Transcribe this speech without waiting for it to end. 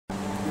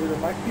Dude,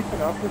 am I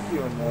keeping up with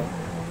you in this?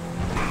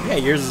 Yeah,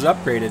 yours is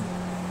upgraded.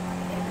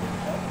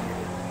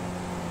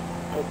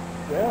 But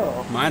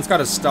still. Mine's got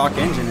a stock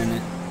engine in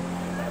it.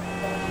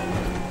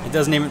 It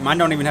doesn't even. Mine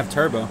don't even have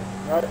turbo.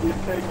 Alright, he's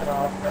taking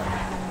off.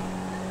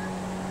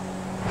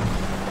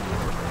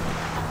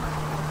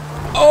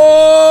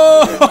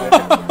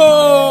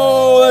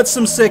 Oh, that's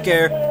some sick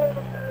air.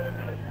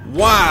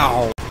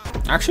 Wow.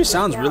 Actually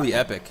sounds really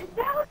epic.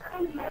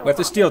 We have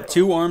to steal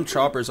 2 armed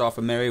choppers off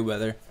of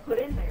Merryweather.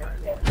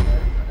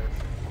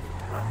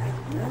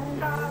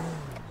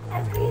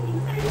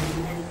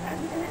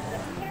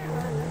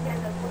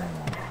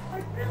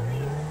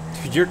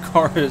 Dude, your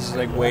car is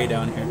like way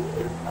down here.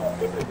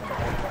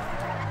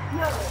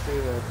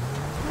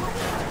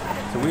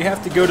 So we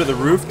have to go to the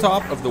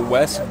rooftop of the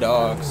West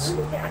Docks.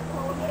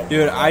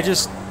 Dude, I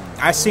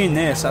seen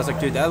this. I was like,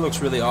 dude, that looks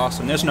really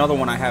awesome. There's another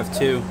one I have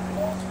too.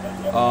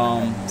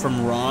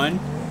 From Ron,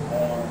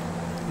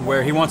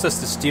 where he wants us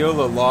to steal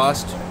the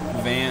lost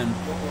van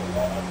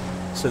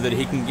so that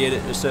he can get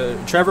it. So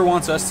Trevor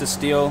wants us to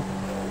steal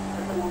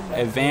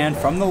a van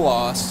from the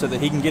lost so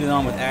that he can get it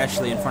on with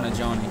Ashley in front of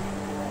Johnny.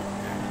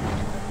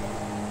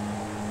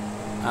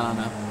 I don't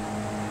know.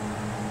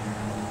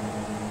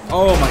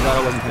 Oh my god,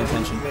 I wasn't paying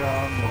attention.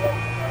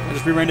 I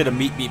just re-rented a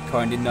meat beep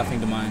car and did nothing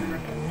to mine.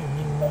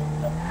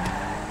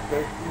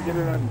 Get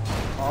it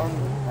on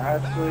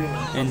Ashley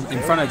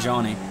In front of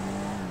Johnny.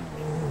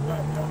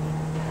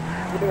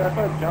 Dude, I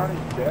thought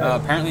Johnny's dead.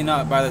 Apparently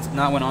not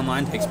not when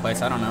online takes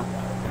place. I don't know.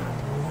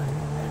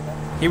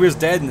 He was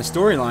dead in the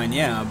storyline,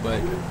 yeah, but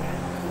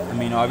I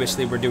mean,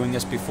 obviously we're doing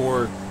this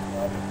before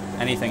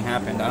anything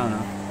happened. I don't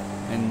know,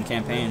 in the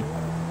campaign.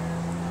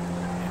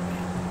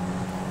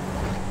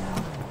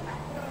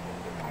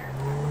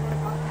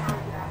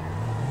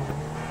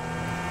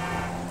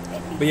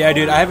 But yeah,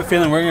 dude, I have a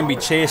feeling we're gonna be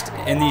chased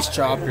in these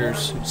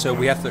choppers, so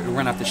we're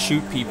gonna have to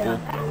shoot people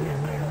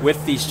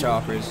with these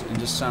choppers. It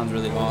just sounds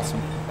really awesome.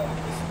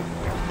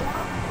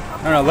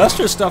 I don't know,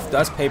 Lester's stuff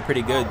does pay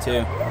pretty good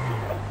too.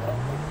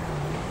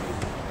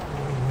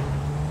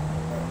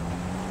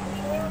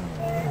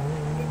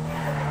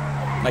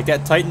 Like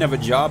that Titan of a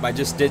job, I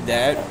just did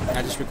that.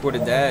 I just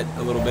recorded that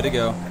a little bit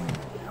ago,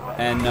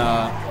 and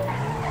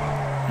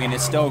I mean,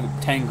 it's still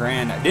 10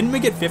 grand. Didn't we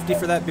get 50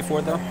 for that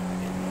before though?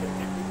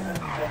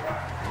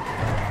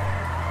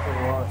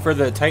 For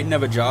the Titan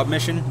of a job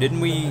mission, didn't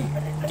we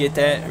get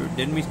that? Or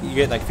didn't we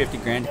get like 50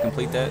 grand to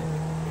complete that? I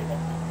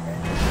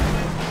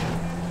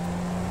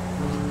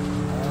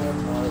have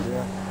no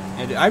idea.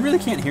 Yeah, dude, I really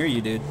can't hear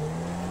you, dude.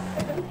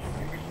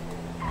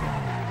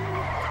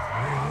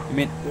 I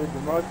mean, Dude, the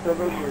most of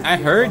us were I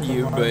heard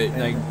you, but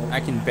like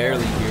I can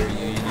barely hear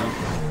you, you know.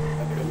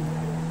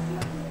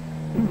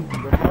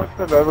 The most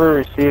I've ever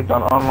received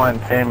on online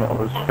payment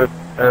was 10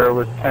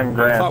 I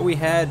grand. thought we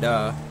had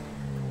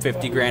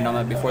 50 grand on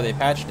that before they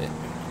patched it.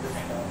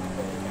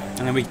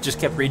 And then we just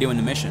kept redoing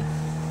the mission.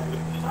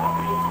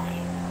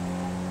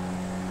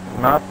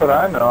 Not that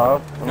I know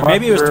of. Or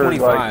maybe it was Unless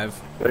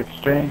 25. you're, like,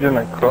 exchanging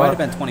a It might car. have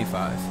been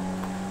 25.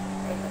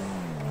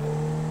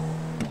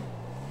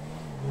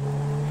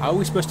 How are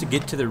we supposed to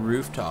get to the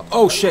rooftop?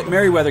 Oh shit,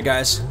 Merryweather,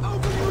 guys.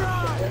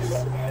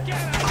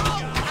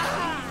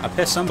 I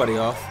pissed somebody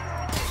off.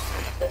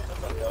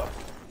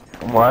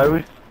 Why are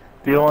we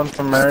stealing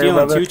from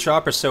Merryweather? Stealing 2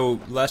 choppers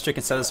so Lester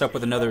can set us up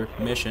with another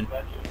mission.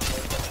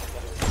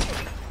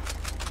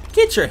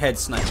 Get your head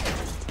sniped.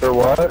 For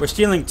what? We're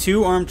stealing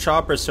 2 armed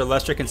choppers so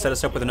Lester can set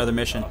us up with another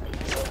mission.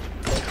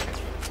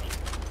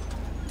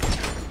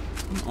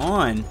 Come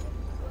on.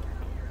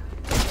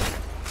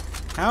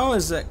 How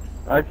is that?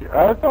 I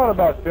thought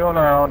about stealing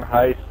our own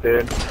heist,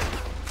 dude.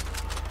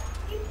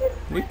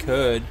 We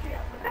could.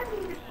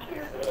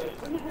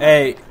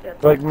 Hey.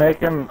 Like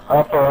making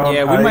up our own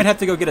Yeah, heist. we might have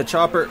to go get a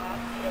chopper.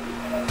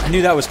 I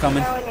knew that was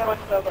coming.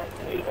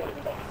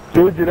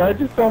 Dude, did I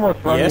just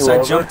almost run Yes, you I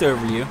over? jumped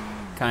over you.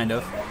 Kind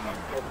of.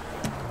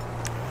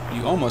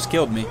 You almost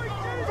killed me.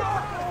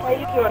 How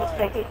you doing,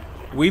 Stinky?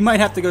 We might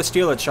have to go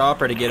steal a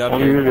chopper to get up What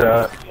do here. you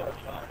got?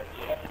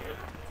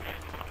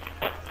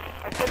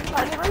 I couldn't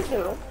find your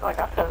resume, so I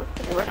got those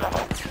to do it.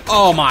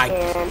 Oh my.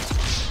 And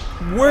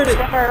Where did...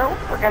 tomorrow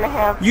we're gonna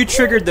have. You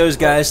triggered those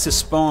guys to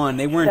spawn.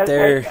 They weren't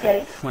there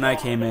when I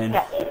came in.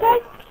 Yeah, you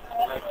guys.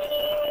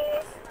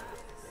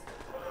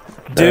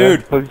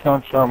 Dude. Please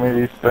don't show me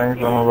these things.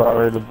 I'm about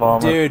ready to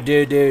bomb it.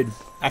 Dude.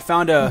 I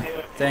found a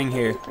thing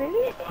here.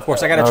 Of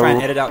course, I gotta try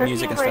and edit out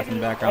music and stuff in the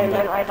background. And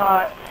then But I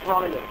got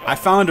ramen. I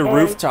found a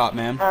rooftop,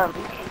 man.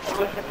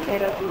 With the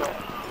potatoes and milk.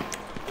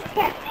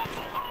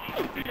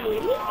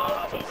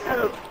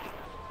 Oh.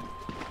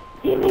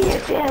 Give me your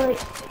jelly.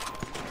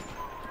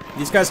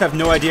 These guys have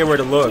no idea where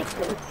to look.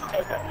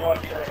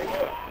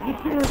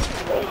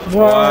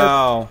 What?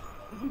 Wow.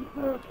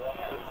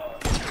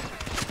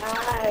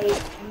 I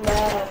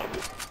love.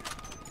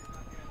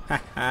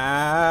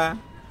 Haha.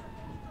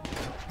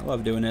 I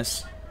love doing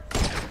this.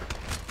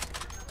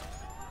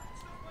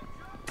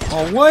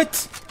 Oh,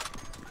 what?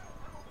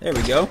 There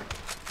we go. I was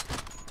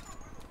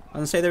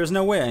gonna say there was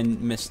no way I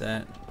missed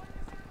that.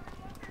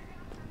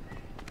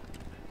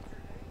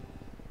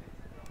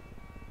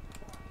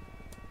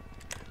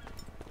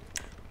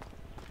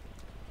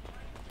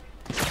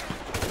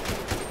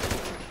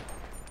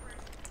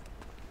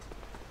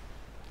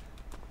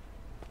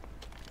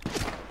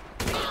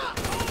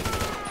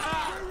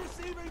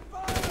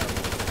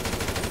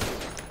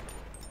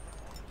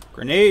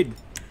 Grenade.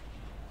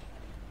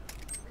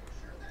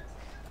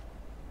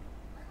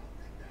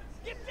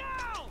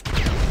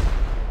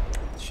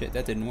 Shit,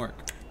 that didn't work.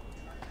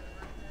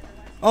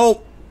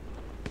 Oh!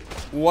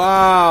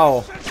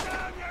 Wow!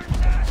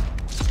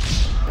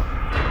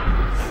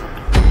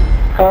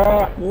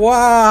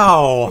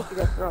 Wow!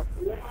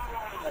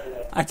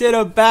 I did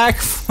a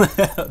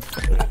backflip.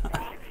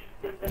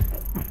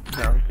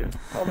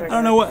 I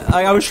don't know what.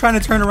 I was trying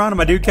to turn around and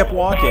my dude kept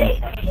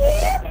walking.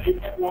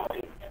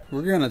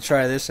 We're gonna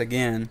try this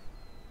again.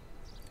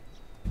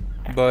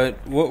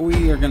 But what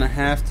we are gonna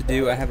have to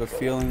do, I have a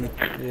feeling,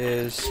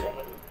 is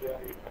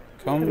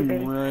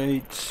come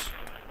right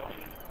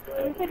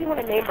You said you want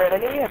a neighbor. I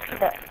knew you have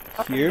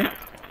that. here.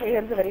 You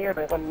have somebody here,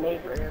 but one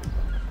neighbor.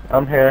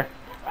 I'm here.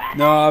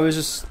 No, I was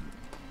just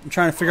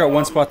trying to figure out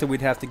one spot that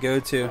we'd have to go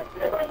to.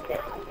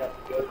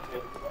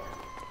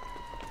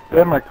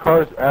 Then my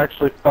car's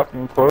actually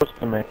fucking close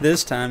to me.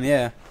 This time,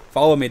 yeah.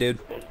 Follow me, dude.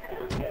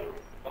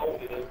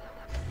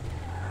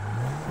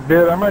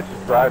 Dude, I might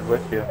just drive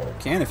with you.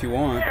 Can if you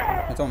want.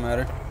 It don't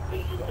matter.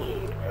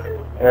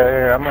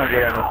 Yeah, I'm gonna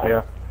get in with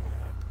you.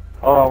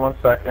 Hold on 1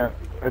 second.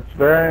 It's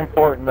very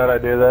important that I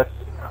do this.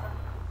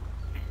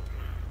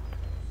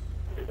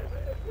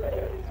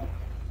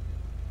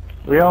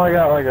 We only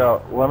got like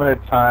a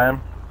limited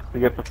time to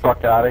get the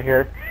fuck out of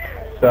here.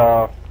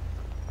 So,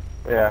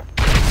 yeah.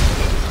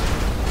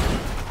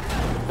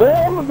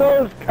 Damn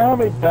those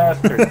commie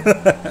bastards.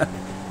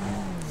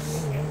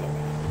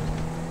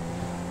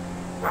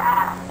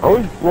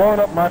 Always blowing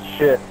up my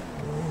shit.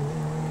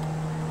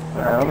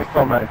 Alright, let me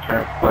call my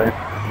insurance place.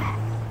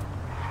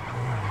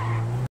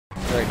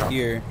 Right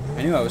here.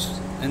 I knew I was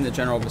in the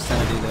general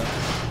vicinity, though.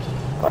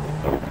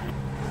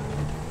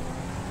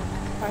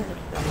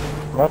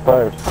 My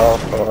fire's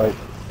off, so like...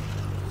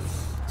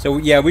 So,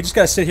 yeah, we just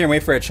gotta sit here and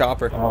wait for a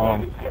chopper.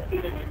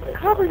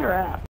 Cover your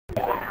ass.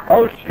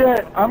 Oh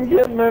shit, I'm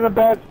getting in a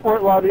bad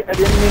sport lobby. I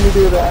didn't mean to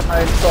do that,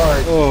 I'm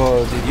sorry.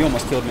 Oh, dude, you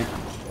almost killed me.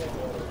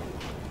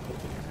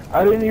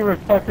 I didn't even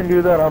fucking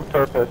do that on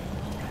purpose.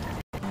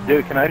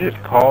 Dude, can I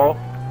just call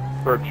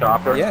for a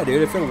chopper? Yeah,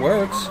 dude, if it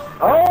works.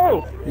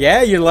 Oh!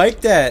 Yeah, you like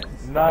that.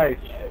 Nice.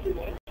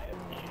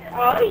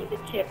 I'll eat the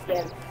chip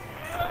then.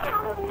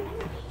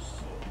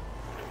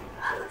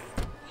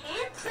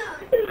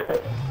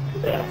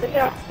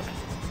 Yeah.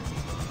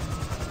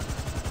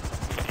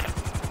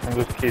 And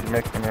just keep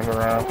mixing it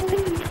around.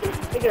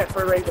 Pick it up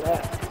for a raise of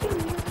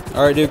that.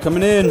 Alright, dude,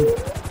 coming in.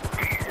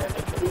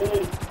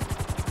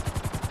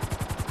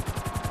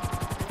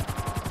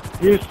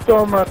 You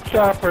stole my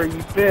chopper, you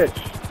bitch.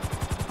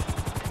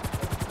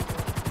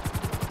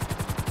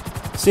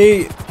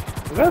 See,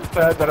 Is that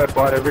sad that I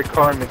bought every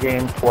car in the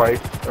game twice?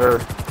 Or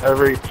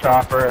every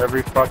chopper,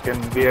 every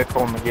fucking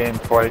vehicle in the game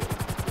twice?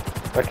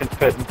 I can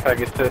fit in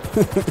Pegasus.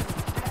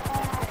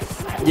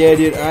 yeah,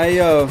 dude,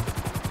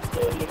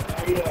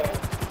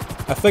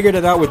 I figured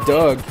it out with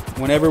Doug.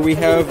 Whenever we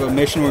have a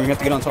mission where we have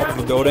to get on top of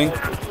a building,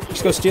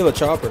 just go steal a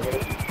chopper.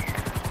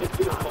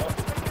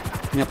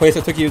 And the place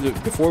I took you to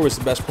before was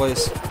the best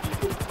place.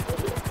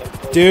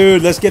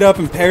 Dude, let's get up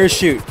and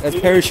parachute. Let's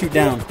parachute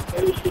down.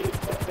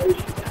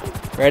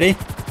 Ready?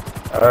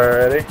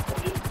 Alrighty.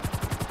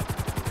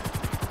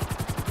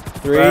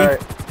 3. Right.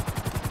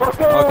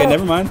 Okay,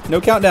 never mind.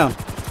 No countdown.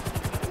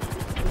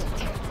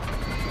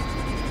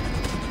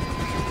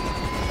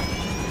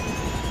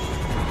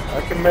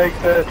 I can make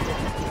this.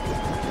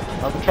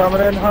 I'm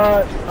coming in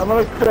hot. I'm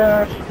gonna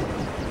crash.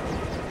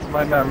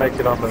 Might not make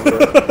it on the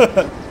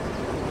roof.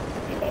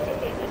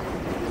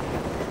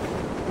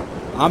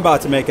 I'm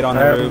about to make it on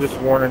the I'm roof. just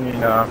warning you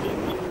now.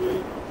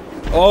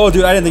 Oh,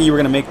 dude, I didn't think you were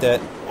gonna make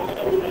that.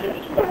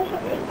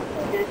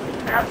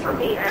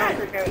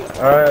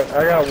 Alright,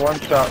 I got one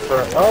shot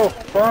for it. Oh,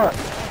 fuck.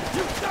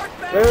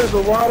 There's a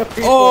lot of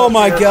people. Oh up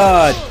my here.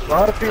 god. A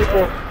lot of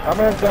people. I'm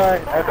gonna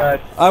die. I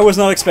died. I was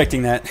not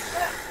expecting that.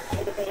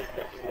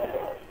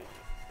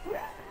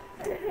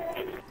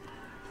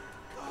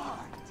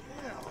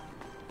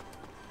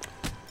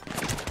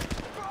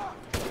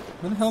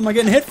 Where the hell am I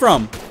getting hit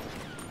from?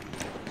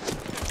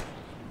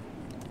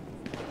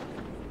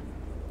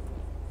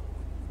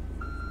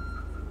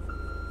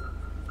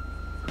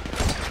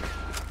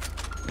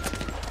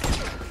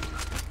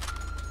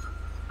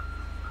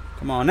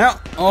 Come on now.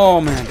 Oh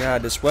my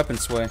god, this weapon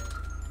sway.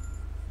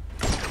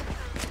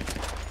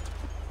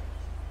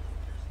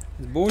 It's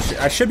bullshit.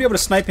 I should be able to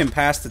snipe him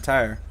past the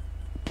tire.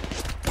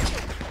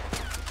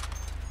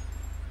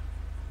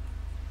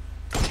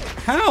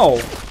 How?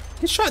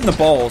 Get shot in the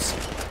balls.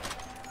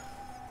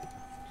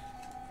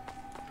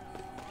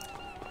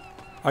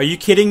 Are you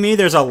kidding me?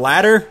 There's a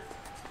ladder?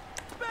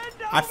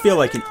 I feel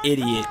like an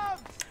idiot.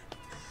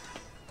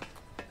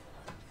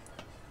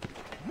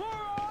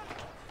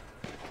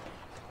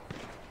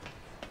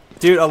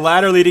 Dude, a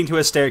ladder leading to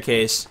a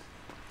staircase.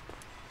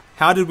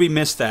 How did we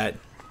miss that?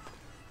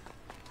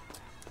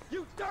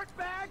 You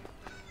dirtbag!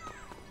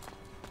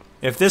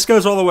 If this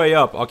goes all the way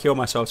up, I'll kill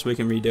myself so we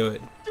can redo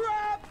it.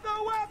 Drop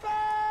the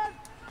weapon!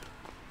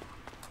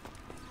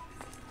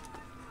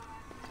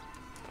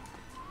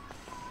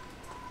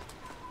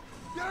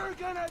 You're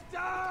gonna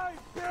die,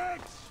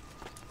 bitch!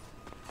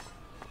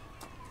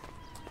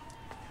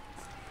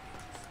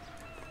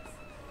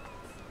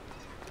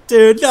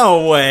 Dude,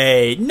 no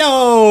way.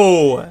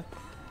 No.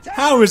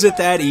 How is it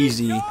that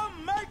easy? Your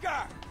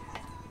maker!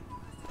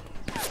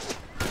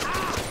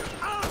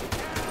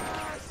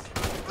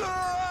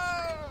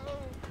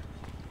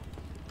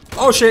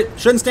 Oh shit.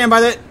 Shouldn't stand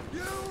by that.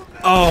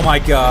 Oh my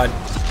god.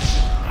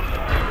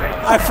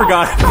 I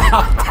forgot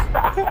about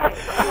that.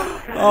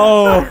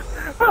 Oh.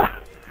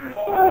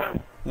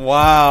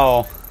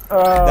 Wow.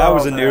 That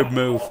was a noob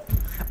move.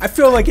 I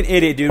feel like an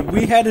idiot, dude.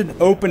 We had an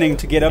opening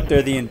to get up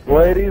there the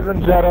Ladies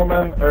and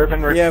gentlemen,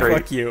 Urban Retreat. Yeah,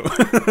 fuck you.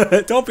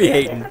 Don't be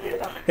hating.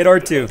 Hit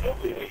R2.